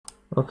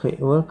Okay,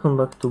 welcome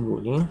back to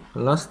Bully.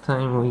 Last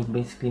time we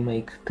basically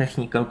make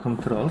technical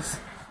controls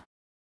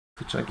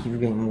to check if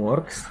game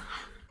works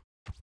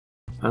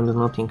and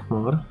nothing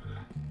more.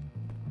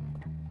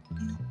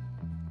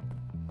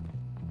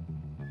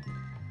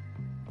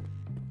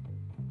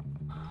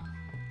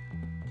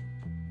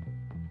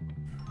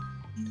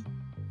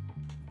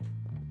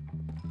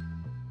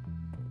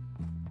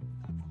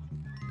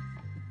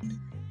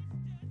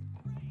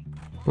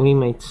 We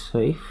made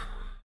safe.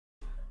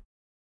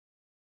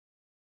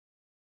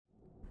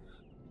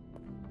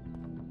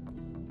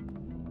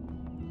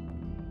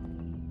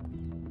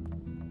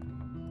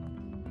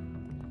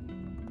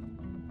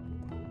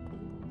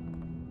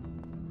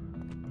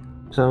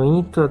 So we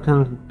need to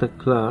attend the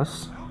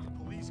class.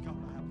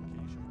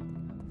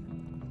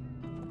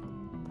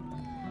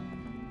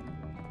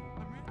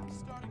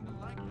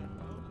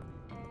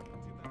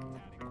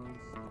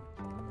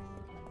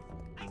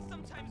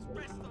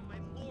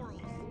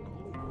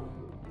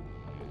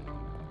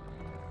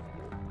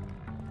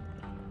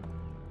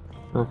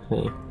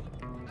 Okay.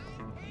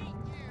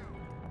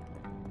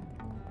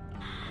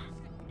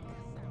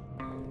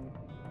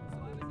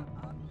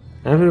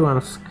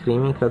 Everyone's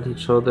screaming at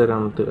each other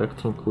and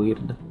acting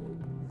weird.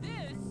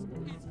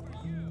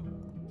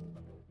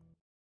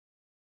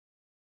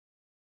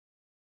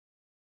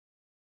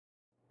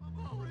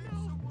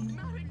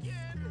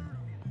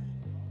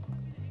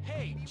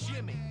 Hey,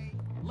 Jimmy,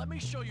 let me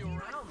show you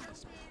around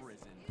this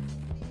prison.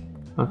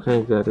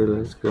 Okay, Gary,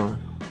 let's go.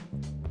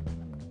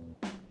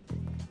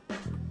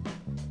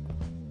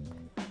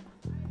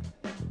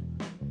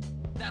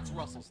 That's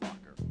Russell's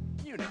locker.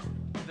 You know,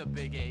 the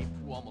big ape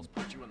who almost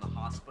put you in the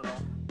hospital.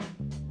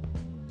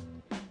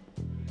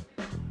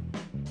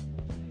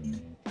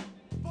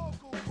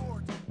 Vocal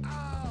cords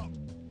out!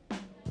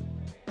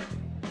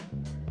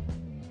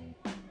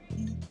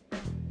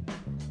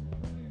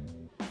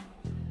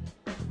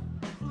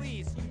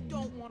 Please, you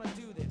don't want to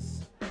do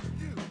this.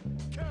 You,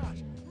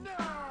 Cash,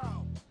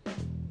 now!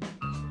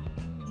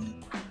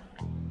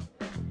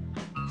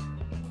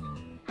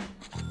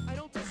 I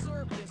don't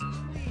deserve this,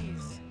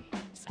 please.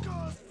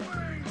 Scar's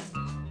face!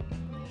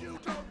 You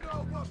don't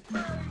know what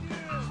pain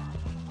is!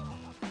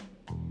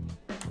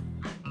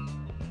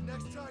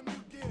 Next time you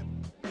give,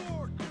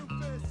 more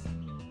doofus!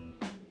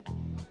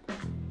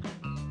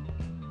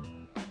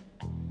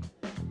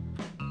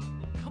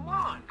 Come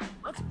on,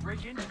 let's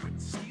break into it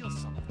and steal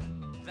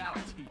something.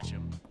 That'll teach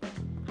him.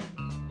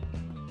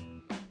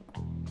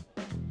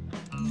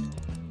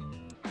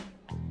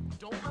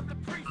 Don't let the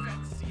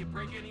prefects see you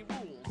break any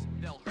rules.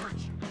 They'll hurt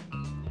you.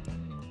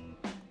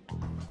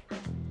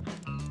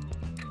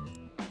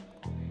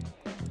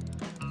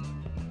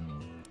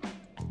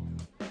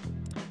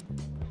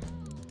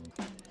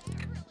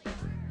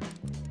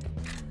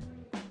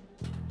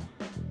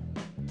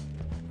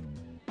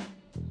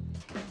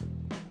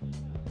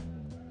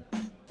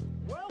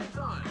 Well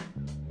done.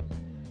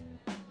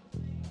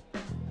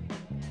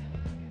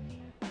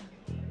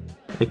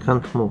 I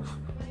can't move.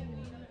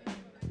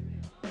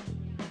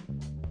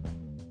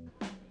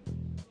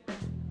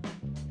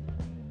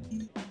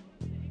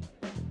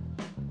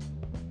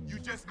 You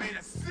just made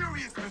a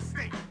serious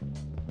mistake.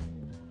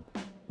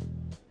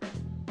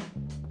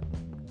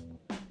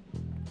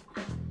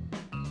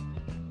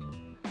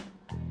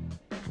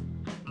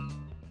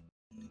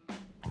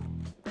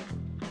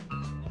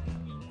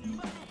 You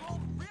must have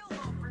rolled real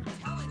low for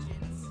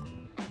intelligence.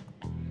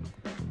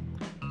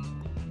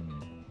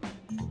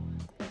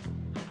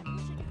 I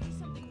wish I could do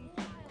something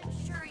more. I'm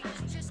sure he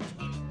was just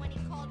kidding when he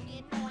called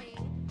me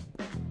annoying.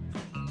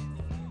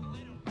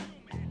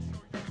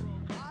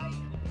 I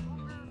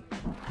hunger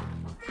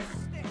fish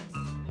sticks.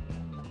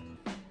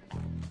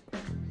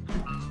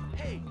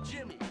 Hey,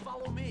 Jimmy,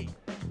 follow me.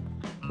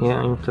 Yeah,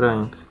 I'm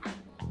trying.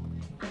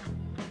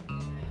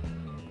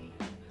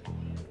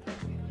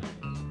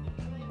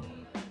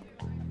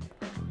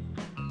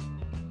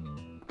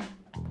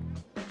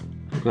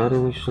 Gary,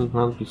 we should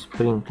not be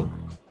sprinting.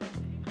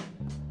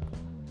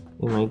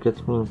 You might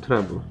get me in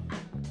trouble.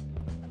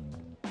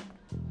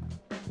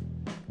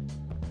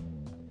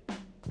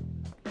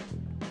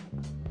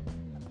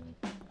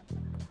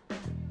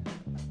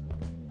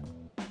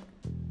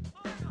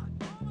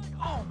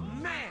 Oh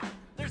man,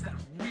 there's that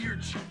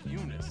weird chick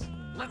Eunice.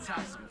 Let's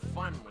have some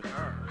fun with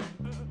her.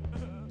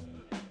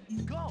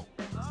 Go,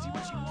 see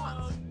what she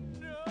wants.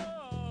 No.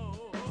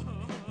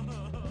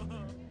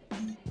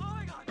 Oh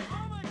my god,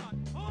 oh my god,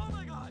 oh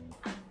my god.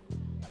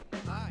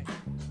 Hi.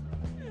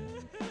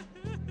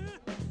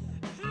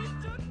 He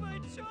took my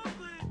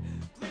chocolate.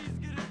 Please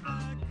get it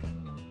back.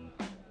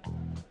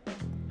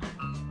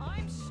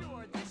 I'm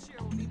sure this year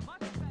will be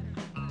much better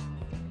than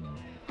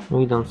last.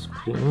 We don't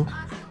sprint.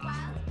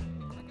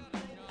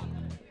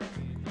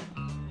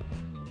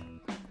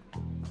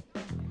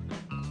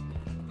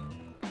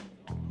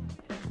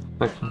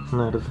 Fucking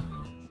nerd.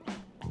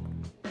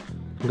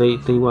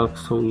 They walk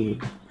so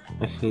weird.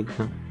 I hate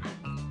them.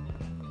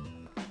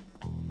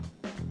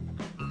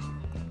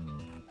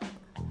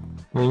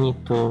 We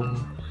need to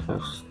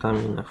have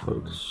stamina for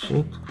this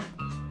shit.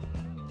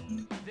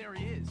 There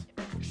he is.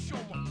 Show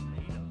him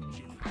what you made.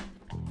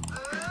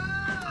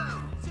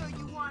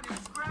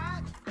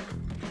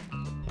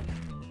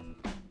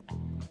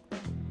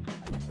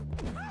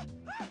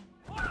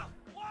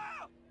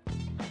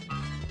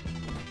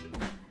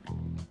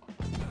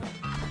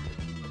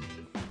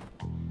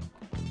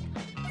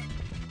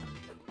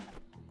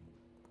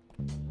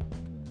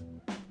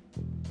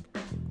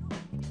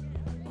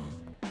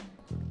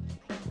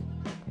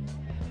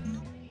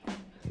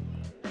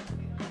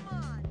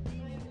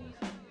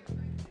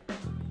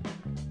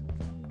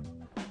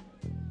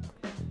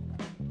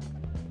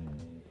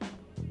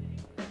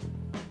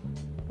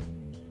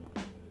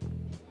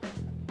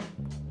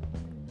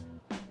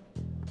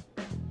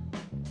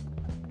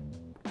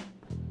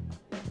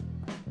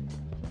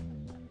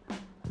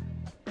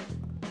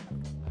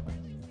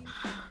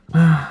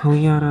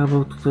 We are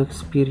about to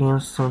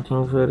experience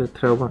something very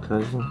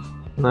traumatizing.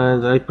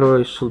 I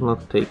probably should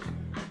not take.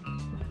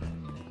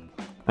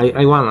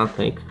 I wanna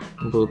take,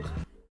 but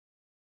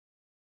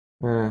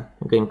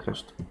game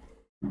crashed.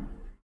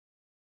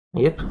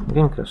 Yep,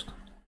 game crashed.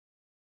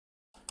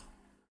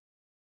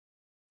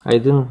 I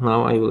didn't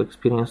know I will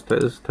experience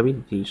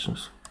stability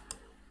issues.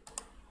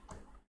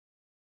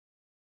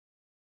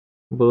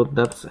 But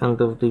that's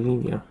end of the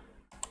video.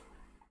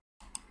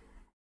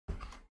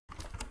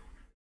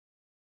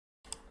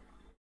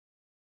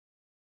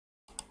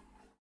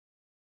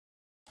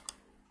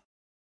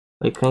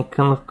 Like, I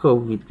cannot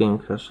cope with game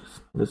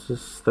crashes. This is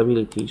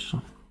stability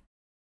issue.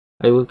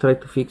 I will try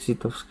to fix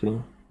it off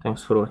screen.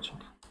 Thanks for watching.